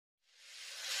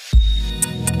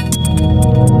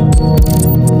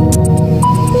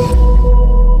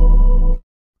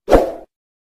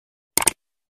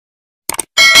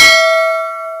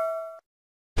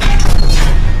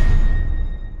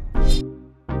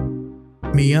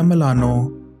Mia Milano.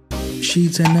 She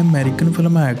is an American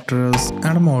film actress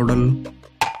and model,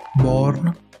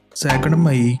 born 2nd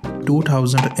May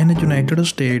 2000 in United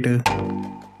States,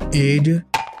 age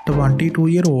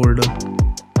 22-year-old.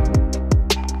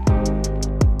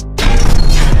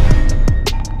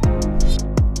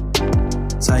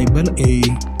 Cybele A.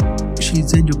 She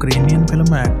is a Ukrainian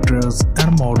film actress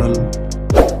and model,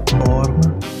 born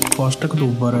 1st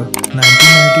October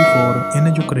 1994 in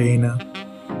Ukraine,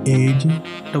 age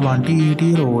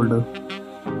 28-year-old.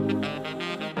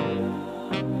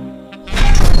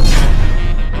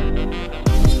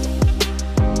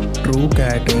 True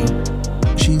Cat.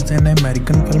 She is an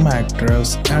American film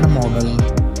actress and model,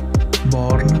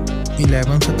 born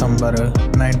 11 September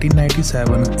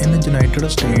 1997 in the United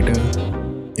States,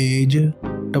 age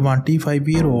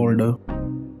 25-year-old.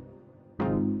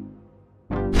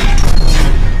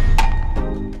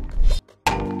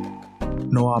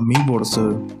 Naomi Woods.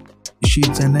 She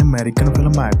is an American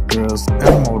film actress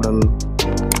and model,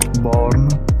 born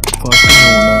 1st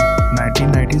June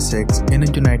 1996 in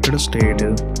the United States,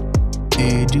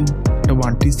 age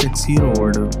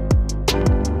 26-year-old.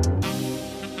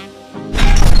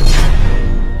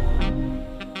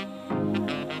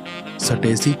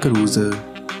 Stacey Cruz.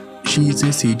 She is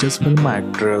a serious film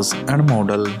actress and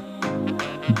model,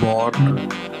 born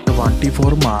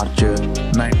 24 March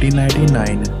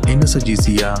 1999 in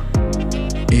Sagicia,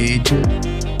 age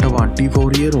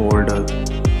 24-year-old.